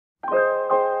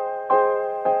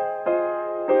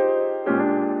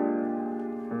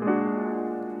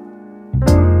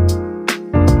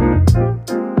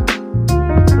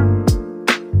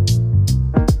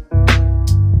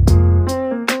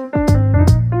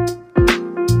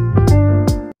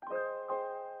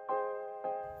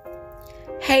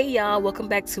Hey y'all, welcome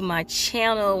back to my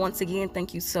channel. Once again,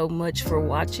 thank you so much for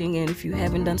watching, and if you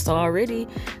haven't done so already,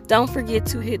 don't forget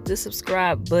to hit the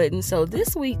subscribe button. So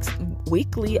this week's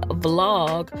weekly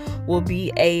vlog will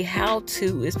be a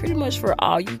how-to. It's pretty much for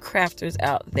all you crafters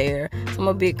out there. So I'm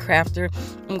a big crafter.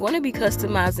 I'm going to be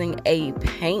customizing a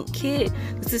paint kit.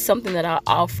 This is something that I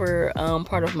offer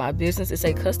part of my business. It's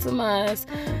a customized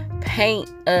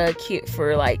paint kit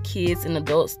for like kids and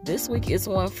adults. This week is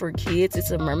one for kids.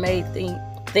 It's a mermaid theme.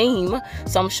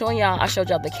 So I'm showing y'all, I showed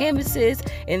y'all the canvases,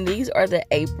 and these are the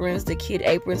aprons, the kid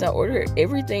aprons. I ordered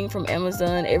everything from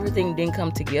Amazon. Everything didn't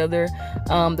come together.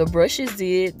 The brushes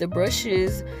did, the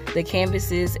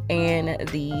canvases, and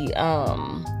the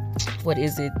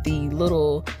the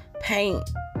little paint,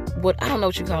 I don't know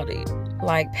what you called it,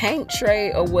 like paint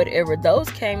tray or whatever. Those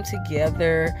came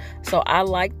together, so I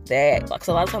like that. Like,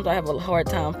 so a lot of times I have a hard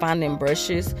time finding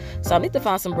brushes, so I need to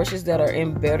find some brushes that are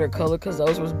in better color, because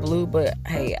those was blue. But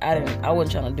hey, I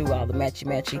wasn't trying to do all the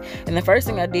matchy. And the first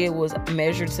thing I did was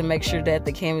measure to make sure that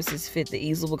the canvases fit the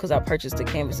easel, because I purchased the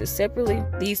canvases separately.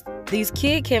 These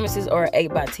kid canvases are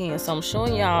 8x10, so I'm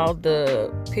showing y'all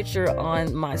the picture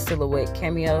on my Silhouette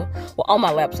Cameo, well, on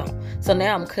my laptop. So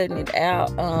now I'm cutting it out.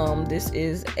 This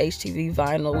is HTV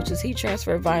vinyl, which is heat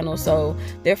transfer vinyl, so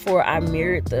therefore I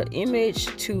mirrored the image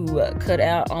to cut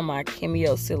out on my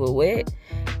Cameo Silhouette.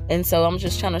 And so I'm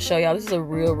just trying to show y'all, this is a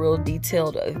real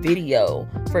detailed video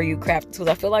for you crafters, because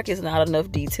I feel like it's not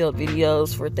enough detailed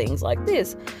videos for things like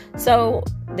this. So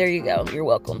there you go, you're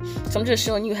welcome. So I'm just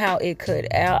showing you how it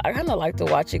cut out. I kind of like to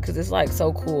watch it because it's like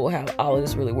so cool how all of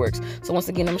this really works. So once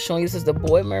again, I'm showing you, this is the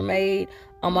boy mermaid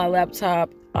on my laptop.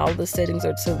 All the settings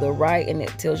are to the right, and it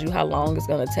tells you how long it's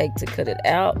going to take to cut it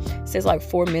out. It says like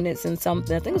 4 minutes and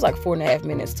something. I think it was like 4.5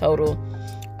 minutes total,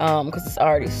 because it's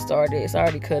already started. It's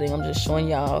already cutting. I'm just showing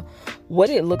y'all what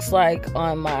it looks like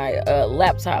on my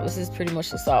laptop. This is pretty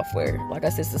much the software. Like I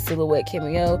said, it's the Silhouette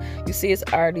Cameo. You see it's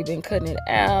already been cutting it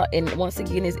out, and once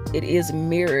again, it is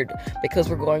mirrored because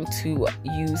we're going to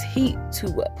use heat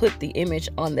to put the image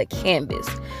on the canvas.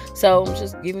 So I'm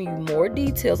just giving you more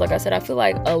details. Like I said, I feel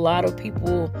like a lot of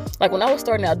people, like when I was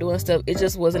starting out doing stuff, it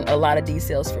just wasn't a lot of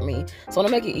details for me. So I want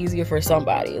to make it easier for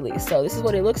somebody at least. So this is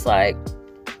what it looks like.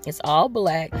 It's all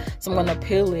black, so I'm gonna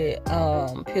peel it,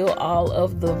 peel all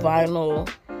of the vinyl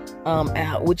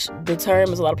out, which the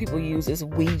term is a lot of people use is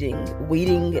weeding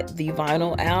the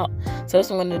vinyl out. So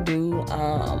that's what I'm gonna do.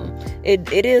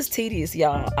 It is tedious,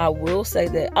 y'all. I will say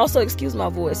that. Also, excuse my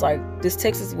voice. Like, this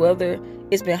Texas weather,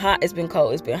 it's been hot, it's been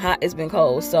cold, it's been hot, it's been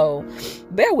cold. So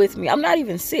bear with me. I'm not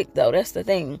even sick though. That's the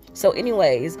thing. So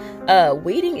anyways,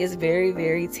 weeding is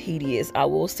very tedious. I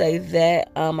will say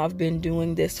that. I've been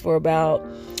doing this for about,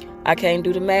 I can't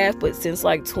do the math, but since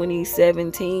like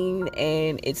 2017,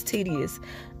 and it's tedious.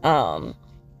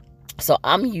 So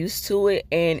I'm used to it,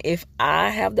 and if I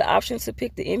have the option to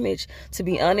pick the image, to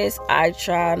be honest, I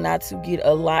try not to get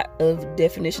a lot of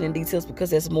definition and details,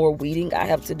 because there's more weeding I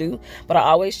have to do. But I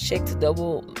always check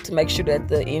to make sure that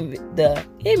the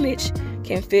image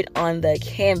can fit on the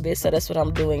canvas. So that's what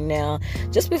I'm doing now.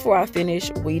 Just before I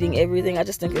finish weeding everything, I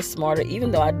just think it's smarter,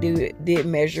 even though I did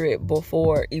measure it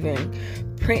before even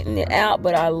printing it out,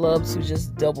 but I love to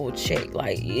just double check.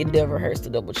 Like, it never hurts to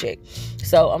double check.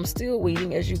 So I'm still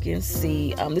weeding, as you can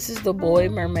see. This is the boy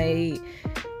mermaid.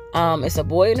 It's a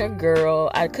boy and a girl.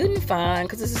 I couldn't find,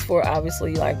 because this is for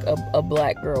obviously like a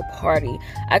black girl party,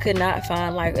 I could not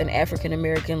find like an African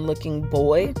American looking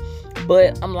boy.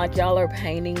 But I'm like, y'all are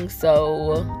painting,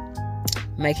 so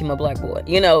make him a black boy.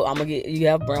 You know, you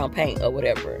have brown paint or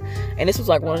whatever. And this was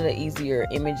like one of the easier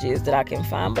images that I can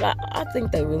find, but I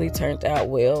think they really turned out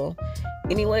well.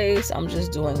 Anyways, I'm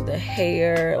just doing the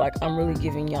hair. Like, I'm really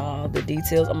giving y'all the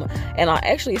details. And I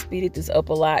actually speeded this up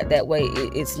a lot. That way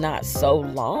it's not so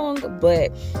long.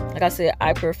 But like I said,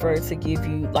 I prefer to give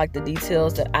you like the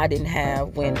details that I didn't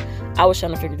have when I was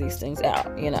trying to figure these things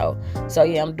out, you know. So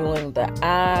yeah, I'm doing the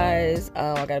eyes.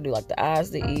 I gotta do like the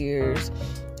eyes, the ears.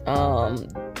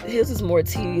 His is more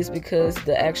tedious because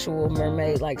the actual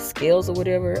mermaid like scales or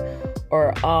whatever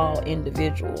are all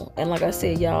individual. And like I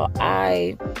said, y'all,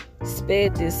 I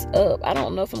sped this up. I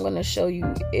don't know if I'm gonna show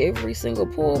you every single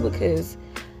pull, because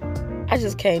I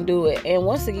just can't do it. And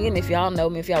once again, if y'all know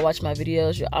me, if y'all watch my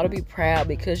videos, you ought to be proud,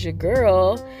 because your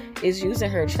girl is using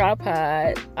her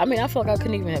tripod. I mean, I feel like I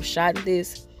couldn't even have shot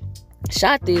this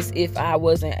if I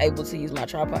wasn't able to use my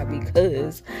tripod,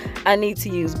 because I need to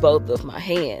use both of my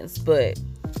hands. But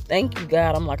thank you,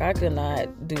 God. I'm like, I could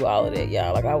not do all of that,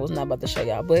 y'all. Like, I was not about to show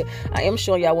y'all, but I am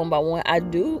showing y'all one by one. I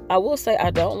will say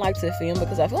I don't like to film,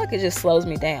 because I feel like it just slows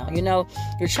me down. You know,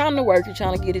 you're trying to work, you're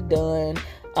trying to get it done.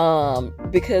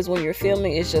 because when you're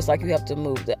filming, it's just like you have to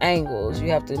move the angles, you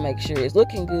have to make sure it's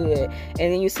looking good. And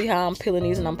then you see how I'm peeling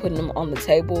these and I'm putting them on the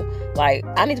table. Like,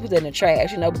 I need to put that in the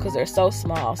trash, you know, because they're so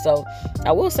small. So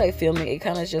I will say filming, it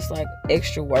kind of is just like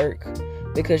extra work,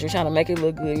 because you're trying to make it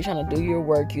look good, you're trying to do your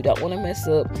work, you don't want to mess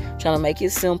up, trying to make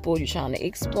it simple, you're trying to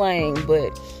explain.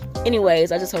 But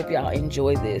anyways, I just hope y'all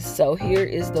enjoy this. So here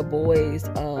is the boys,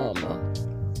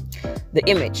 the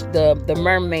image, the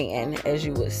merman, as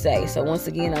you would say. So once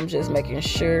again, I'm just making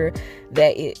sure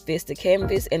that it fits the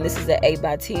canvas, and this is an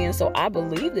 8x10. So I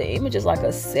believe the image is like a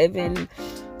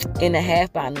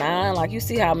 7.5 by 9. Like, you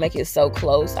see how I make it so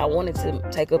close. I wanted to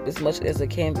take up as much as the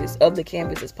canvas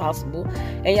as possible.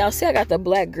 And y'all see I got the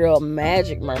black girl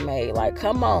magic mermaid. Like,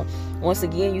 come on. Once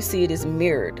again, you see it is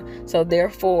mirrored, so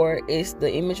therefore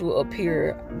the image will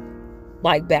appear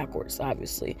like backwards,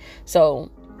 obviously. So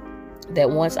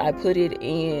that once I put it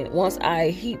in, once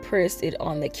I heat pressed it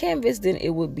on the canvas, then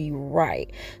it would be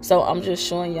right. So I'm just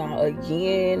showing y'all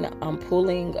again. I'm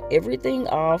pulling everything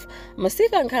off. I'm gonna see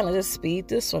if I can kind of just speed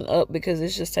this one up, because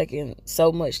it's just taking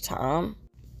so much time.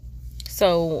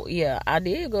 So yeah, I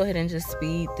did go ahead and just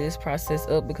speed this process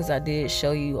up, because I did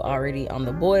show you already on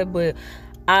the boy. But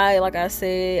like I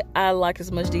said, I like as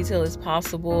much detail as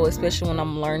possible, especially when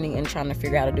I'm learning and trying to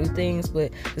figure out how to do things.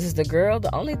 But this is the girl.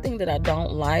 The only thing that I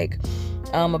don't like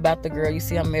about the girl, you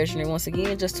see I'm measuring it once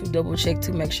again just to double check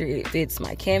to make sure it fits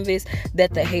my canvas.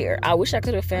 That the hair, I wish I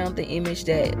could have found the image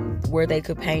where they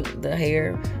could paint the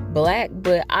hair black,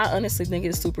 but I honestly think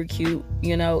it's super cute,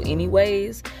 you know,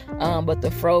 anyways. But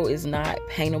the fro is not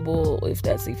paintable, if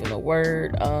that's even a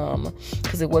word,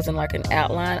 because it wasn't like an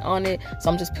outline on it.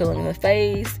 So I'm just peeling the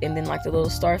face and then like the little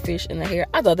starfish in the hair.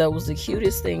 I thought that was the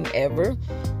cutest thing ever.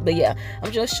 But yeah,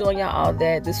 I'm just showing y'all all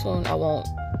that. This one I won't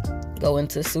go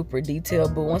into super detail,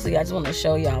 but once again, I just want to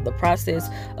show y'all the process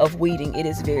of weeding. It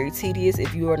is very tedious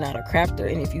if you are not a crafter,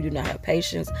 and if you do not have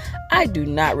patience, I do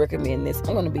not recommend this.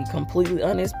 I'm going to be completely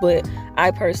honest, but I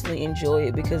personally enjoy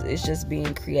it because it's just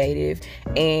being creative.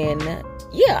 And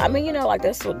yeah, I mean, you know, like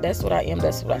that's what I am,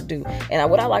 that's what I do. And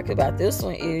what I like about this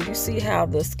one is you see how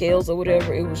the scales or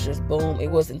whatever, it was just boom,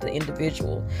 it wasn't the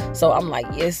individual. So I'm like,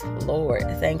 yes Lord,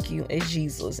 thank you, it's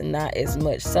Jesus, and not as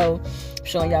much. So I'm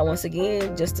showing y'all once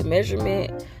again just the measurement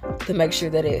to make sure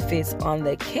that it fits on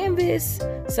the canvas.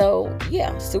 So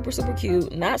yeah, super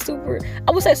cute. Not super,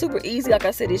 I would say super easy. Like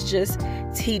I said, it's just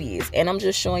tedious, and I'm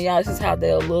just showing y'all this is how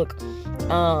they'll look.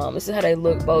 This is how they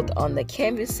look both on the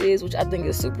canvases, which I think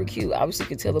is super cute. Obviously you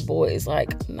can tell the boy is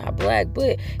like not black,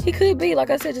 but he could be, like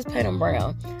I said, just paint him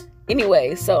brown.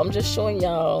 Anyway, so I'm just showing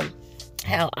y'all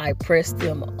how I press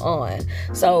them on.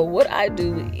 So what I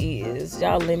do is,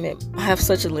 I have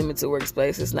such a limited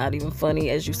workspace, it's not even funny.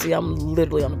 As you see, I'm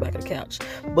literally on the back of the couch,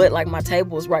 but like my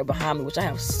table is right behind me, which I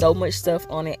have so much stuff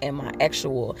on it, and my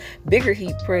actual bigger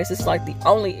heat press, it's like the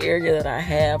only area that I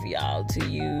have, y'all, to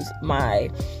use my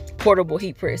portable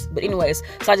heat press. But anyways,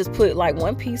 so I just put like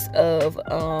one piece of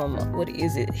what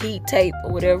is it, heat tape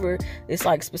or whatever. It's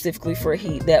like specifically for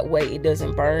heat, that way it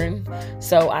doesn't burn.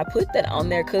 So I put that on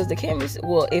there because the canvas,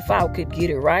 well, if I could get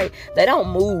it right, they don't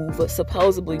move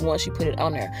supposedly once you put it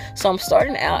on there. So I'm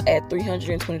starting out at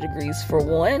 320 degrees. For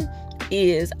one,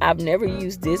 is I've never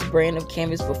used this brand of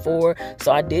canvas before,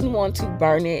 so I didn't want to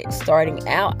burn it starting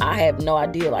out. I have no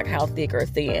idea like how thick or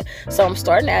thin, so I'm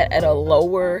starting at a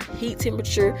lower heat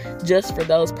temperature just for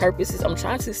those purposes. I'm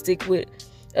trying to stick with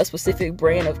a specific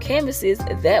brand of canvases,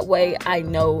 that way I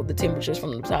know the temperatures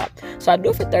from the top. So I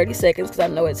do it for 30 seconds because I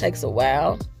know it takes a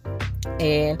while.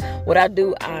 And what I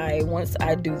do, once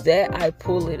I do that, I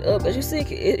pull it up. As you see,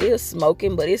 it is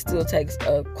smoking, but it still takes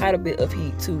quite a bit of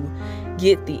heat to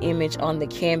get the image on the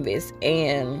canvas.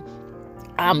 And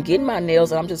I'm getting my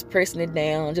nails and I'm just pressing it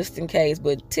down just in case.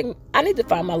 But I need to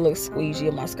find my little squeegee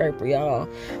in my scraper, y'all.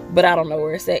 But I don't know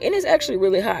where it's at. And it's actually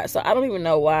really hot, so I don't even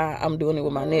know why I'm doing it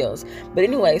with my nails. But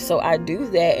anyway, so I do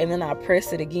that and then I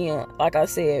press it again. Like I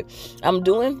said, I'm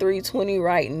doing 320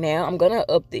 right now. I'm going to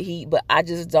up the heat, but I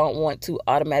just don't want to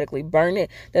automatically burn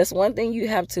it. That's one thing you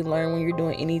have to learn when you're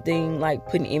doing anything like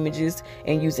putting images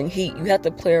and using heat. You have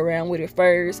to play around with it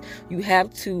first. You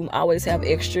have to always have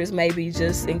extras, maybe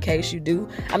just in case you do.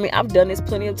 I mean, I've done this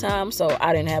plenty of times, so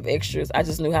I didn't have extras. I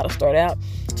just knew how to start out.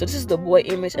 So this is the boy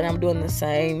image, and I'm doing the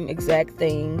same exact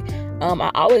thing.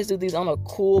 I always do these on a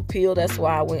cool peel. That's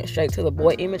why I went straight to the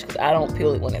boy image, because I don't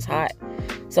peel it when it's hot.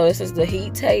 So this is the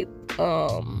heat tape.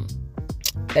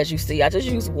 As you see, I just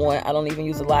use one. I don't even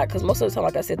use a lot because most of the time,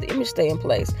 like I said, the image stay in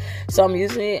place. So I'm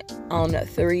using it on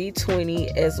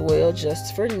 320 as well,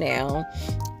 just for now.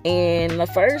 And the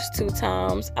first 2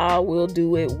 times I will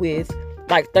do it with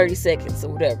like 30 seconds or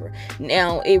whatever.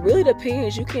 Now it really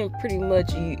depends. You can pretty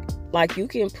much you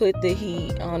can put the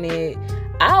heat on it.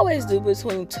 I always do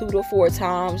between 2 to 4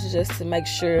 times just to make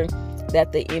sure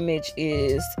that the image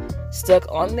is stuck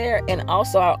on there. And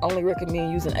also I only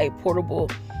recommend using a portable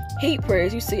heat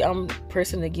press. You see I'm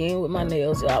pressing again with my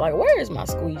nails, y'all. Like, where is my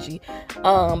squeegee?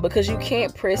 Because you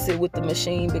can't press it with the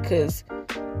machine because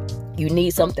you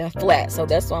need something flat. So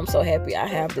that's why I'm so happy I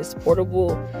have this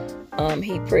portable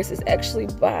heat press. Is actually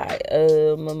by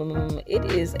it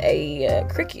is a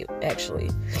Cricut actually.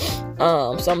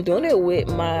 So I'm doing it with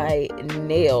my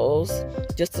nails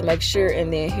just to make sure,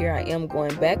 and then here I am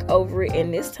going back over it,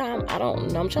 and this time I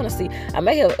don't know, I'm trying to see, I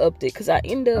may have upped it because I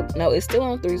end up, no, it's still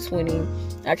on 320.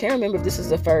 I can't remember if this is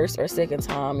the first or second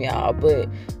time, y'all, but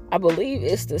I believe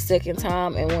it's the second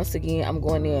time. And once again, I'm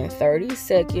going in 30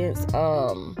 seconds,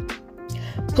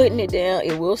 putting it down.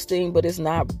 It will sting, but it's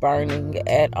not burning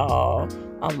at all.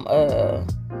 I'm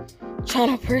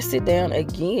trying to press it down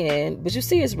again, but you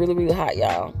see it's really, really hot,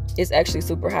 y'all. It's actually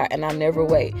super hot, and I never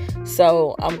wait.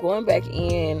 So I'm going back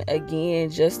in again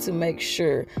just to make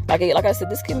sure. Like I said,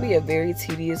 this can be a very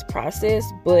tedious process,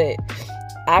 but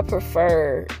I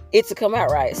prefer it to come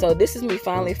out right. So this is me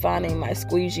finally finding my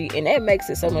squeegee, and that makes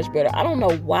it so much better. I don't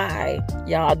know why,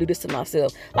 y'all, I do this to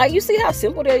myself. Like, you see how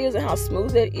simple that is and how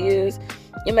smooth that is?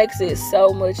 It makes it so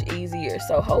much easier.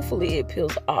 So hopefully it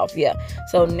peels off. Yeah.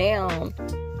 So now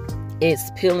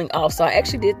it's peeling off. So I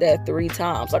actually did that 3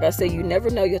 times. Like I said, you never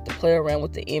know. You have to play around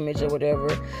with the image or whatever.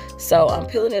 So I'm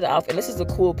peeling it off, and this is a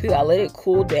cool peel. I let it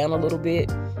cool down a little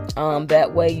bit.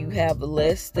 That way you have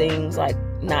less things like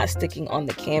not sticking on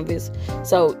the canvas.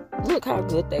 So look how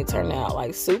good they turn out.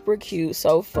 Like, super cute,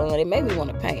 so fun. It made me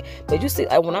want to paint. But you see,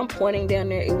 like, when I'm pointing down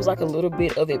there, it was like a little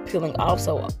bit of it peeling off.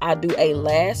 So I do a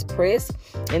last press,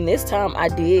 and this time I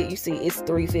did, you see, it's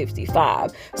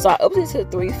 355. So I upped it to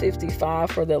 355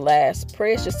 for the last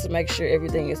press just to make sure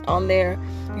everything is on there.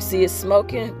 You see it's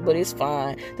smoking, but it's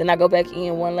fine. Then I go back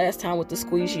in one last time with the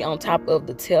squeegee on top of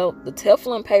the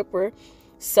Teflon paper.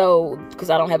 So, because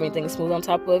I don't have anything smooth on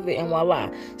top of it, and voila,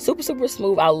 super, super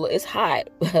smooth. It's hot,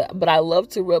 but I love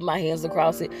to rub my hands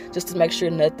across it just to make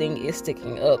sure nothing is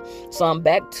sticking up. So I'm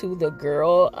back to the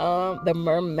girl, the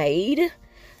mermaid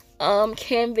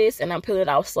canvas, and I'm peeling it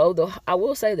off slow. Though I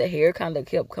will say the hair kind of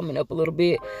kept coming up a little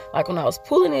bit, like when I was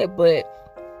pulling it, but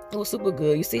it was super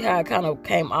good. You see how it kind of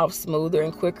came off smoother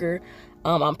and quicker.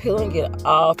 I'm peeling it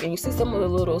off, and you see some of the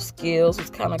little scales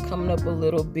was kind of coming up a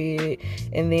little bit,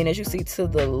 and then as you see to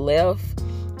the left,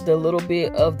 the little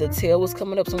bit of the tail was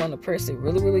coming up. So I'm going to press it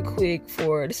really, really quick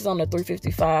for, this is on the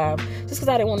 355, just because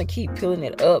I didn't want to keep peeling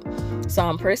it up. So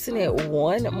I'm pressing it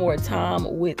one more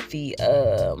time with the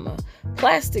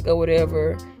plastic or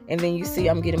whatever, and then you see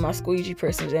I'm getting my squeegee,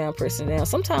 pressing down.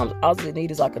 Sometimes all it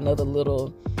needs is like another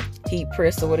little heat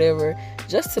press or whatever,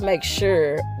 just to make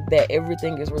sure that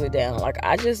everything is really down. Like,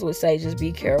 I just would say, just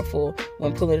be careful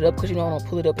when pulling it up, because you don't want to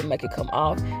pull it up and make it come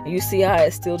off. And you see how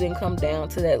it still didn't come down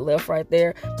to that left right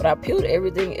there, but I peeled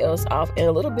everything else off, and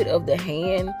a little bit of the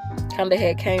hand kind of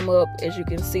had came up, as you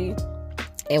can see,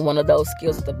 and one of those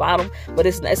scales at the bottom. But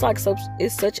it's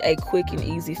such a quick and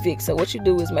easy fix. So what you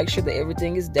do is make sure that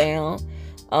everything is down,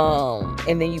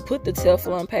 and then you put the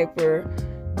Teflon paper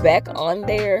back on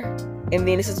there, and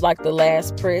then this is like the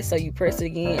last press. So you press it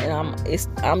again,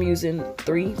 and I'm using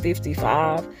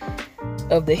 355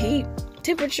 of the heat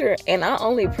temperature, and I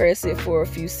only press it for a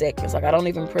few seconds. Like, I don't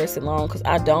even press it long because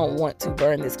I don't want to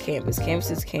burn this canvas.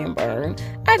 Canvases can burn.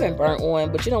 I haven't burnt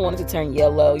one, but you don't want it to turn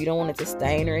yellow. You don't want it to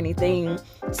stain or anything.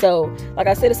 So like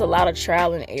I said, it's a lot of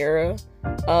trial and error,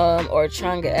 or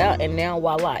trying it out, and now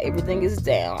voila, everything is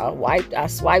down. I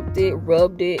swiped it,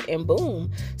 rubbed it, and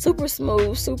boom, super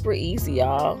smooth, super easy,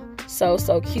 y'all.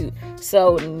 So cute.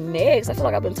 So next, I feel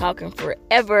like I've been talking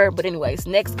forever, but anyways,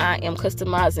 next I am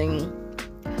customizing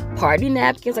party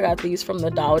napkins. I got these from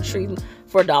the Dollar Tree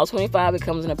for $1.25. It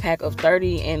comes in a pack of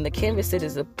 30, and the canvas set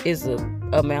is a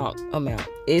amount.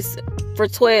 It's for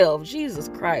 12. Jesus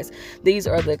Christ. These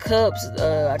are the cups.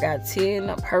 I got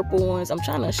 10 purple ones. I'm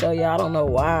trying to show y'all. I don't know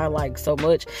why I like so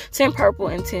much. 10 purple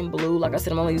and 10 blue. Like I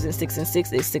said, I'm only using 6 and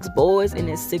 6. It's 6 boys and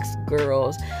it's 6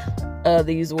 girls.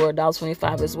 These were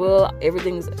 $1.25 as well.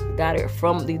 Everything's got it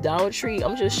from the Dollar Tree.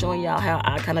 I'm just showing y'all how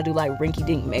I kind of do like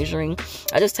rinky-dink measuring.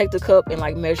 I just take the cup and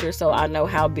like measure, so I know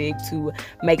how big to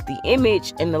make the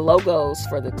image and the logos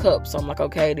for the cup. So I'm like,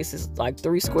 okay, this is like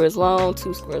 3 squares long,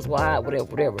 2 squares wide,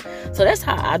 whatever. So that's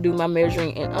how I do my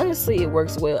measuring, and honestly, it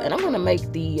works well. And I'm gonna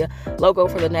make the logo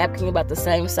for the napkin about the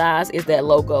same size as that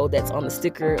logo that's on the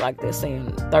sticker, like they're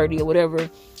saying 30 or whatever.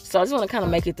 So I just want to kind of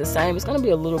make it the same. It's going to be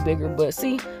a little bigger, but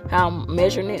see how I'm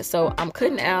measuring it. So I'm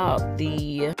cutting out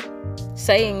the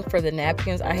saying for the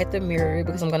napkins. I had to mirror it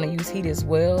because I'm going to use heat as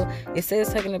well. It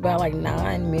says taking about like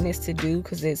 9 minutes to do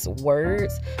because it's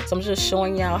words. So I'm just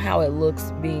showing y'all how it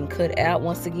looks being cut out.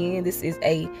 Once again, this is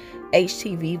a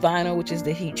HTV vinyl, which is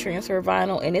the heat transfer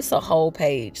vinyl, and it's a whole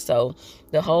page. So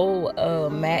the whole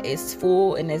mat is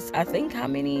full, and it's, I think, how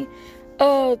many?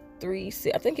 3,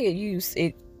 6. I think it used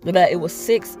it. But it was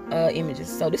 6 images.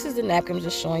 So this is the napkin. I'm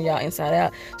just showing y'all inside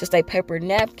out. Just a paper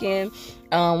napkin.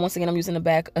 Once again, I'm using the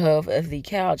back of the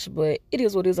couch, but it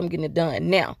is what it is. I'm getting it done.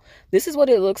 Now, this is what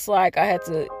it looks like. I had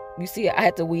to, you see, I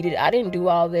had to weed it. I didn't do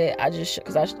all that. I just,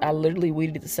 because I literally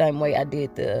weeded it the same way I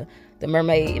did the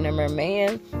mermaid and the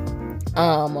merman.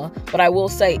 But I will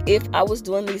say, if I was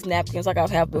doing these napkins like I've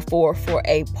had before for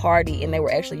a party and they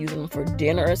were actually using them for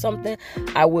dinner or something,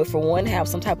 I would, for one, have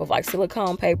some type of like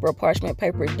silicone paper or parchment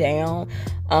paper down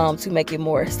to make it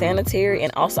more sanitary.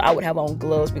 And also I would have on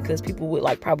gloves because people would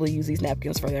like probably use these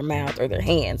napkins for their mouth or their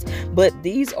hands. But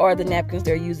these are the napkins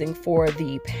they're using for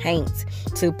the paint,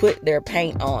 to put their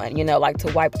paint on, you know, like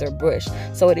to wipe their brush.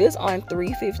 So it is on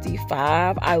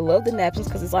 355. I love the napkins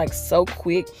because it's like so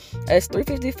quick. It's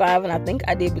 355, and I think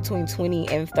I did between 20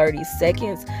 and 30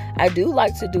 seconds. I do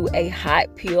like to do a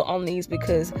hot peel on these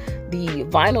because the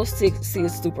vinyl sticks, see,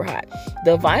 it's super hot.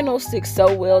 The vinyl sticks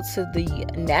so well to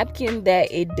the napkin that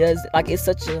it does, like, it's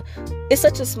such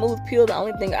a smooth peel. The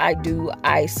only thing I do,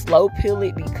 I slow peel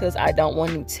it because I don't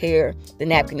want to tear the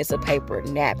napkin. It's a paper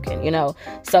napkin, you know,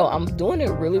 so I'm doing it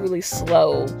really, really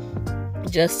slow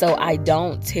just so I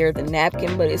don't tear the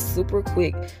napkin. But it's super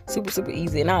quick, super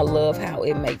easy, and I love how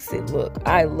it makes it look.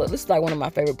 This is like one of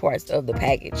my favorite parts of the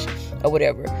package or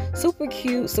whatever. Super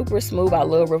cute, super smooth. I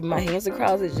love rubbing my hands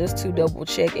across it just to double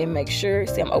check and make sure.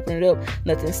 See, I'm opening it up,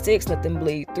 nothing sticks, nothing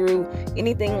bleed through,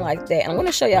 anything like that. And I'm going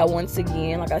to show y'all once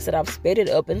again. Like I said, I've sped it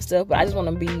up and stuff, but I just want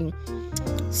to be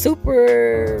I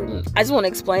just want to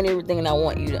explain everything and I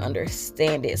want you to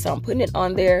understand it. So I'm putting it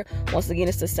on there. Once again,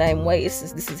 it's the same way. This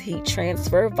is heat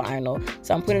transfer vinyl.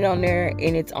 So I'm putting it on there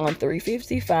and it's on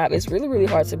 355. It's really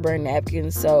hard to burn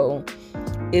napkins, so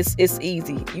it's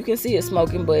easy. You can see it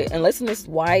smoking, but unless it's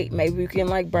white, maybe you can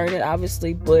like burn it,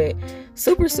 obviously, but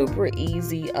super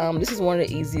easy. This is one of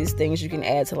the easiest things you can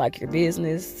add to like your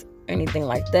business, anything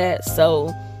like that. So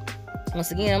once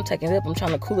again, I'm taking it up. I'm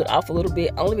trying to cool it off a little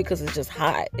bit, only because it's just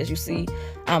hot. As you see,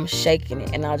 I'm shaking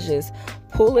it, and I'll just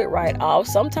pull it right off.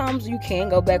 Sometimes you can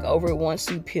go back over it once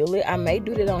you peel it. I may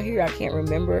do that on here, I can't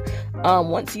remember.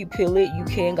 Once you peel it, you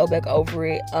can go back over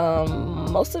it.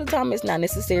 Most of the time it's not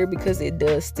necessary because it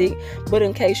does stick, but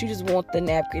in case you just want the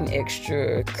napkin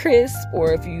extra crisp,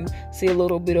 or if you see a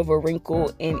little bit of a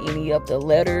wrinkle in any of the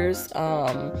letters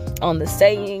on the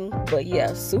saying. But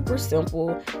yeah, super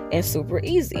simple and super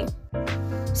easy.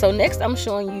 So next I'm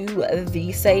showing you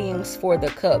the sayings for the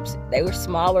cups. They were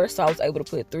smaller, so I was able to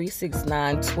put 3, 6,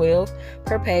 9, 12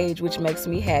 per page, which makes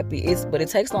me happy. But it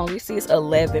takes longer. You see, it's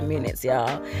 11 minutes,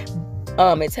 y'all.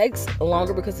 It takes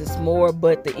longer because it's more,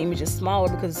 but the image is smaller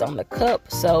because it's on the cup,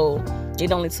 so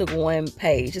it only took 1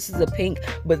 page. This is a pink,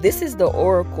 but this is the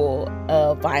Oracle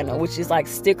vinyl, which is like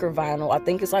sticker vinyl. I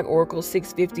think it's like Oracle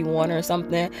 651 or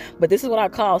something, but this is what I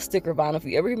call sticker vinyl. If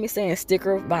you ever hear me saying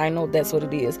sticker vinyl, that's what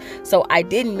it is. So I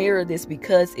didn't mirror this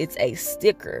because it's a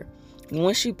sticker.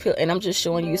 Once you peel, and I'm just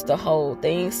showing you the whole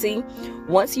thing. See,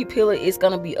 once you peel it, it's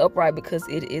gonna be upright because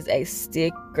it is a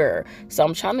sticker. So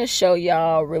I'm trying to show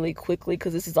y'all really quickly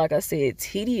because this is, like I said,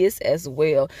 tedious as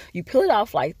well. You peel it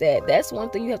off like that. That's one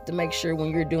thing you have to make sure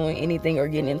when you're doing anything or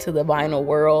getting into the vinyl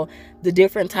world, the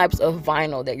different types of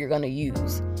vinyl that you're gonna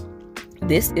use.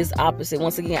 This is opposite.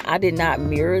 Once again, I did not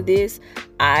mirror this.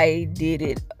 I did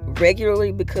it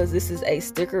regularly because this is a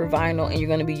sticker vinyl and you're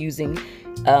going to be using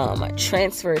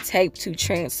transfer tape to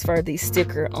transfer the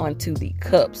sticker onto the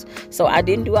cups. So I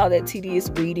didn't do all that tedious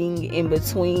weeding in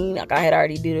between. Like I had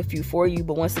already did a few for you,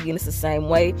 but once again, it's the same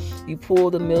way. You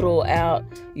pull the middle out,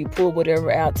 you pull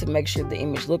whatever out to make sure the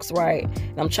image looks right.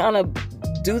 And I'm trying to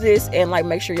do this and like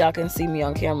make sure y'all can see me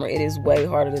on camera. It is way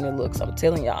harder than it looks, I'm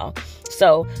telling y'all.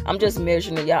 So I'm just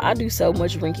measuring it, y'all. I do so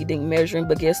much rinky-dink measuring,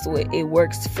 but guess what? It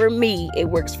works for me. It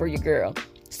works for your girl.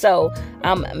 So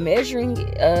I'm measuring,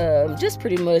 just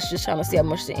pretty much just trying to see how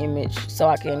much the image, so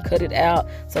I can cut it out.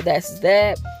 So that's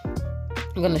that.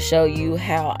 I'm going to show you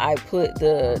how I put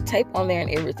the tape on there and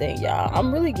everything, y'all.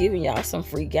 I'm really giving y'all some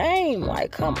free game.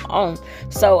 Like, come on.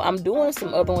 So I'm doing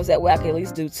some other ones that way I can at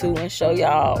least do 2 and show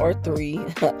y'all, or 3.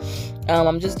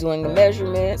 I'm just doing the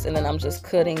measurements and then I'm just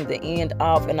cutting the end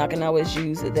off, and I can always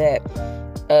use that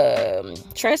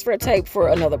transfer tape for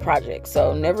another project.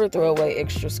 So never throw away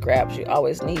extra scraps. You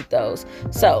always need those.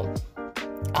 So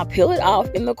I peel it off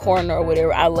in the corner or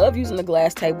whatever. I love using the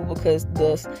glass table because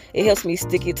it helps me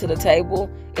stick it to the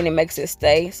table and it makes it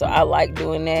stay. So I like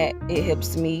doing that. It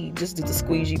helps me just do the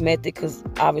squeegee method because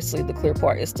obviously the clear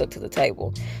part is stuck to the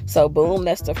table. So boom,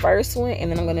 that's the first one.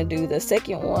 And then I'm going to do the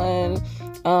second one.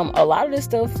 A lot of this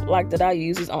stuff like that I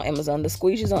use is on Amazon. The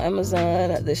squeegee is on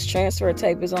Amazon. This transfer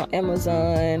tape is on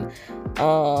Amazon.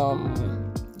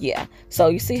 Yeah, so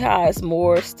you see how it's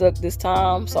more stuck this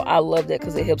time. So I love that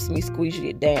because it helps me squeegee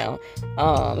it down.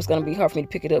 It's gonna be hard for me to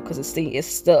pick it up because it's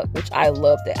stuck, which I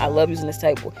love that. I love using this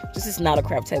table. This is not a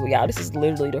craft table, y'all. This is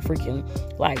literally the freaking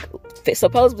like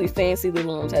supposedly fancy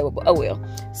living room table, but oh well.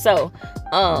 So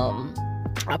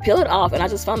I peel it off and I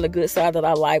just found the good side that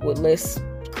I like with less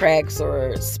cracks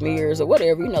or smears or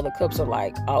whatever. You know, the cups are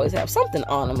like always have something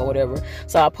on them or whatever.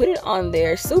 So I put it on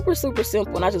there, super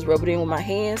simple, and I just rub it in with my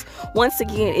hands. Once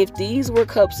again, if these were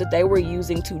cups that they were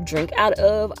using to drink out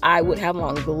of, I would have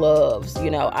on gloves. You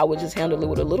know, I would just handle it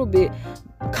with a little bit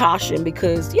caution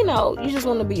because, you know, you just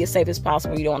want to be as safe as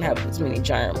possible. You don't have as many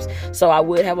germs. So I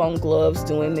would have on gloves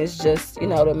doing this just, you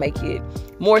know, to make it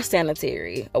more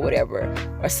sanitary or whatever,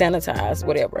 or sanitized,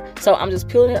 whatever. So I'm just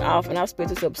peeling it off, and I've sped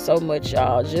this up so much,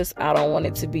 y'all. Just, I don't want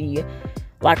it to be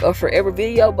like a forever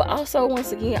video, but also,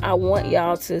 once again, I want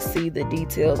y'all to see the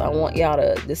details. I want y'all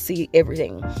to see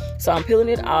everything. So I'm peeling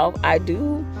it off.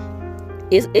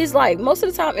 It's like most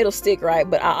of the time it'll stick, right?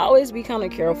 But I always be kind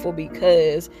of careful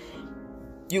because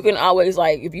you can always,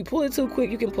 like, if you pull it too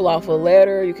quick, you can pull off a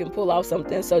letter, you can pull off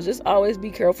something. So just always be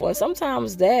careful. And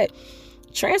sometimes that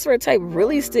transfer tape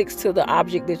really sticks to the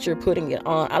object that you're putting it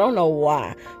on. I don't know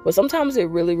why, but sometimes it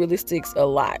really sticks a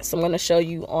lot. So I'm going to show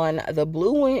you on the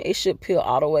blue one. It should peel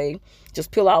all the way,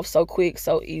 just peel off so quick,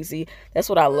 so easy. That's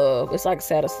what I love. It's like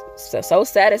so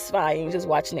satisfying just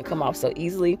watching it come off so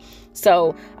easily.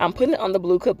 So I'm putting it on the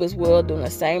blue cup as well, doing the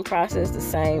same process, the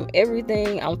same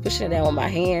everything. I'm pushing it down with my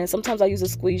hands. Sometimes I use a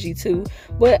squeegee too,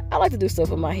 but I like to do stuff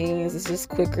with my hands. It's just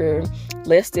quicker,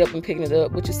 less step in picking it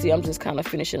up. But you see, I'm just kind of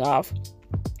finishing off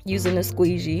using the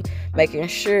squeegee, making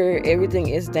sure everything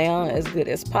is down as good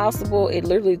as possible. It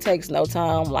literally takes no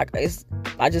time. Like,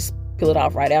 I just peel it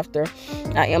off right after.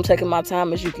 I am taking my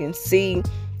time, as you can see,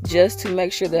 just to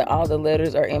make sure that all the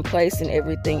letters are in place and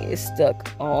everything is stuck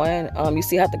on. You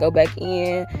see, I have to go back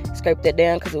in, scrape that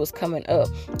down because it was coming up.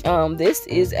 This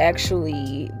is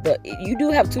actually you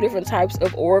do have two different types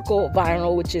of Oracle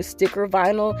vinyl, which is sticker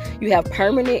vinyl. You have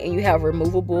permanent and you have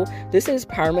removable. This is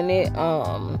permanent,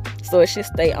 so it should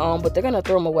stay on, but they're gonna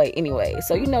throw them away anyway.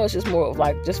 So you know, it's just more of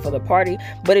like just for the party,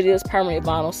 but it is permanent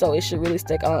vinyl, so it should really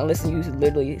stick on unless you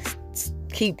literally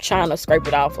keep trying to scrape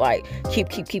it off, like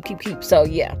keep. So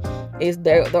yeah,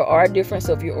 there are different.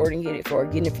 So if you're ordering it for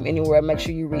getting it from anywhere, make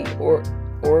sure you read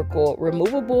Oracle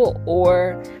removable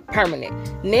or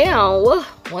permanent. Now,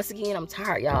 once again, I'm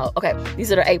tired, y'all. Okay,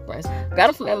 these are the aprons. Got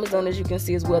them from Amazon, as you can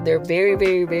see as well. They're very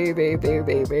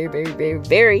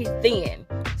thin.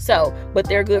 So, but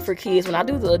they're good for kids. When I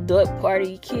do the adult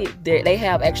party kit, they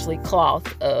have actually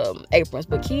cloth aprons,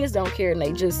 but kids don't care, and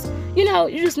they just, you know,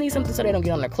 you just need something so they don't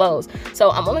get on their clothes. So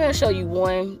I'm only going to show you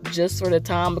one just for the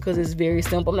time because it's very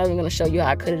simple. I'm not even going to show you how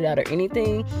I cut it out or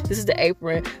anything. This is the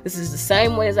apron. This is the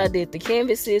same way as I did the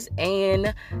canvases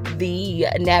and the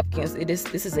napkins.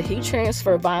 This is a heat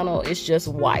transfer vinyl. It's just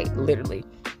white, literally.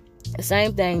 The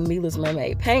same thing, Mila's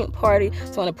Mermaid Paint Party. So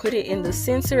I'm going to put it in the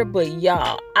center, but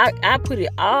y'all, I put it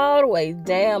all the way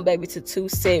down, baby, to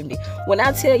 270. When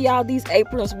I tell y'all these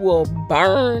aprons will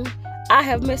burn, I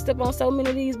have messed up on so many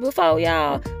of these before,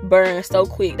 y'all. Burn so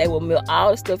quick. They will melt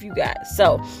all the stuff you got.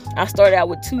 So I started out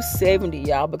with 270,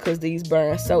 y'all, because these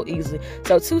burn so easily.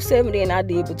 So 270, and I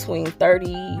did between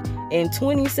 30 and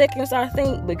 20 seconds, I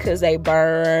think, because they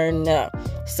burn up.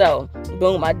 So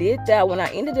boom, I did that. When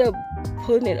I ended up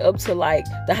putting it up to, like,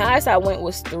 the highest I went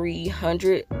was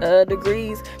 300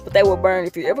 degrees, but they will burn.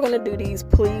 If you're ever going to do these,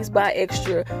 please buy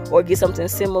extra or get something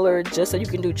similar just so you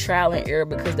can do trial and error,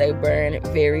 because they burn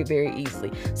very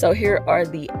easily. So here are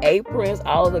the aprons,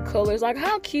 all of the colors. Like,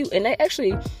 how cute. And they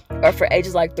actually are for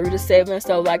ages like 3 to 7,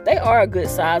 so like they are a good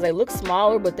size. They look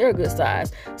smaller, but they're a good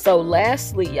size. So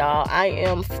lastly, y'all, I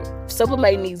am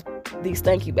sublimating these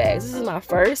thank you bags. This is my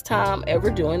first time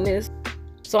ever doing this,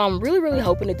 so I'm really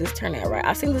hoping that this turned out right.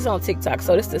 I seen this on TikTok.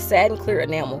 So this is the satin clear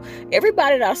enamel.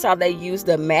 Everybody that I saw, they used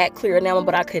the matte clear enamel,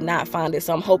 but I could not find it.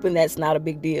 So I'm hoping that's not a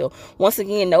big deal. Once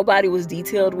again, nobody was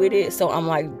detailed with it. So I'm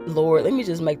like, Lord, let me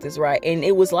just make this right. And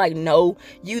it was like no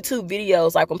YouTube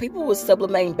videos. Like when people was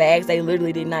sublimating bags, they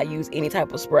literally did not use any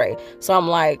type of spray. So I'm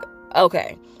like,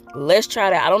 okay. let's try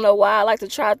that. I don't know why I like to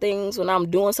try things when I'm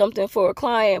doing something for a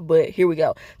client, but here we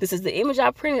go. This is the image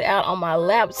I printed out on my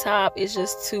laptop. It's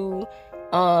just two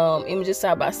images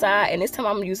side by side, and this time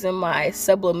I'm using my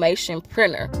sublimation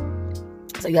printer.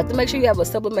 So you have to make sure you have a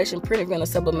sublimation printer if you're going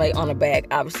to sublimate on a bag,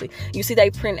 obviously. You see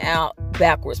they print out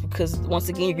backwards because, once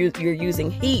again, you're using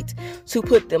heat to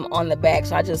put them on the bag.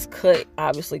 So I just cut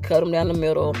them down the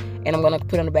middle, and I'm going to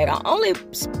put on the bag. I only,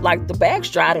 like, the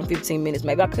bag's dried in 15 minutes.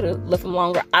 Maybe I could have left them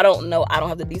longer. I don't know. I don't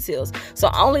have the details. So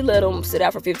I only let them sit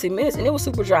out for 15 minutes, and it was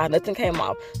super dry. Nothing came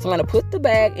off. So I'm going to put the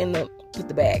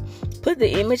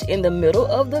image in the middle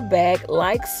of the bag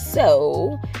like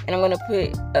so, and I'm going to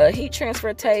put a heat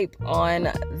transfer tape on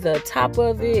the top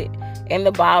of it and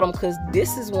the bottom, because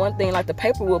this is one thing, like, the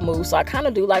paper will move, so I kind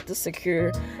of do like to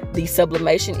secure the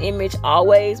sublimation image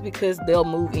always, because they'll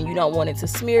move and you don't want it to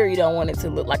smear, you don't want it to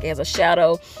look like it has a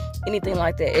shadow, anything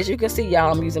like that. As you can see,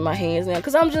 y'all, I'm using my hands now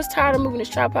because I'm just tired of moving this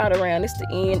tripod around. It's the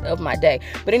end of my day.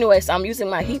 But anyway, so I'm using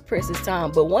my heat press this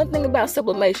time. But one thing about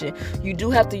sublimation, you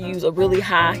do have to use a really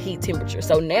high heat temperature.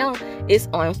 So now it's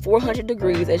on 400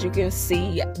 degrees. As you can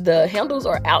see, the handles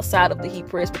are outside of the heat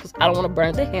press because I don't want to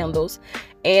burn the handles.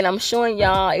 And I'm showing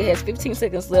y'all it has 15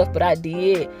 seconds left, but I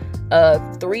did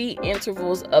 3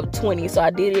 intervals of 20. So I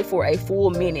did it for a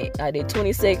full minute. I did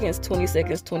 20 seconds, 20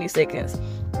 seconds, 20 seconds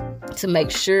to make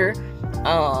sure.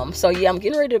 So yeah, I'm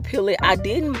getting ready to peel it. I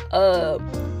didn't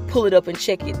pull it up and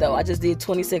check it though. I just did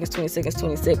 20 seconds, 20 seconds,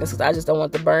 20 seconds because I just don't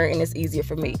want the burn, and it's easier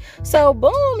for me. So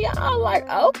boom, y'all, like,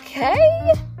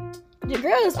 okay, your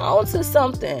girl is on to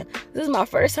something. This is my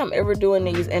first time ever doing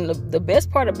these, and the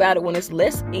best part about it, when it's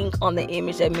less ink on the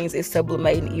image, that means it's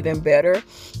sublimating even better.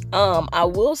 I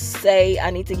will say I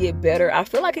need to get better. I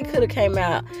feel like it could have came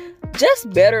out just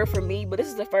better for me, but this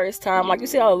is the first time. Like, you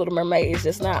see, all the Little Mermaid is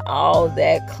just not all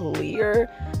that clear,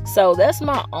 so that's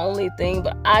my only thing.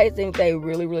 But I think they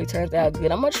really turned out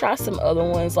good. I'm gonna try some other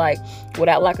ones, like,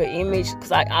 without like an image,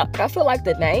 because I feel like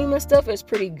the name and stuff is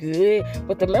pretty good,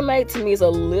 but the mermaid to me is a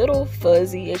little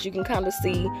fuzzy, as you can kind of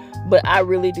see. But I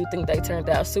really do think they turned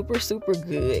out super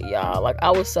good, y'all. Like,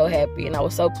 I was so happy and I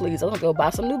was so pleased. I'm gonna go buy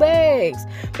some new bags.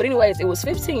 But anyways, it was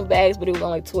 15 bags, but it was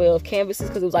only 12 canvases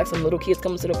because it was like some little kids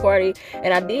coming to the party.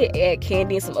 And I did add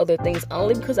candy and some other things,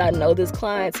 only because I know this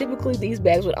client. Typically these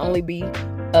bags would only be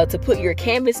to put your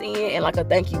canvas in and like a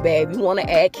thank you bag. If you want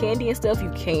to add candy and stuff,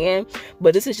 you can,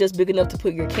 but this is just big enough to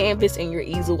put your canvas and your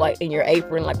easel, like in your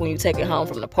apron, like when you take it home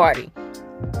from the party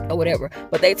or whatever.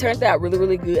 But they turned out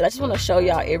really good. I just want to show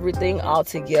y'all everything all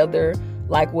together,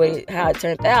 like how it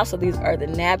turned out. So these are the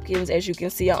napkins. As you can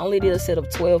see, I only did a set of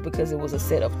 12 because it was a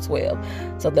set of 12.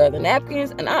 So they're the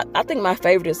napkins, and I think my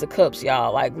favorite is the cups,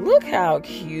 y'all. Like, look how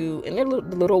cute, and they're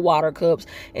the little water cups.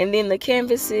 And then the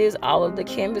canvases, all of the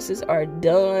canvases are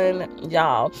done,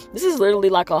 y'all. This is literally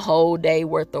like a whole day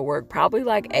worth of work, probably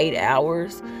like 8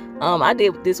 hours. I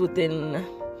did this within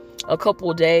a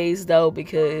couple days though,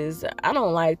 because I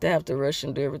don't like to have to rush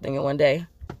and do everything in one day.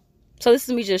 So this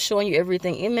is me just showing you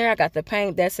everything in there. I got the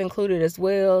paint that's included as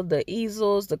well, the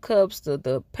easels, the cups,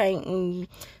 the painting,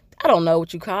 I don't know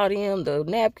what you call them, the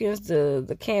napkins,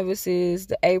 the canvases,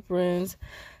 the aprons,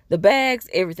 the bags,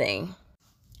 everything.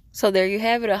 So there you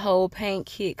have it, a whole paint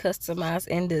kit customized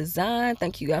and designed.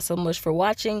 Thank you guys so much for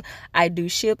watching. I do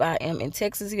ship. I am in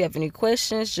Texas. If you have any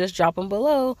questions, just drop them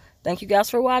below. Thank you guys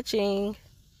for watching.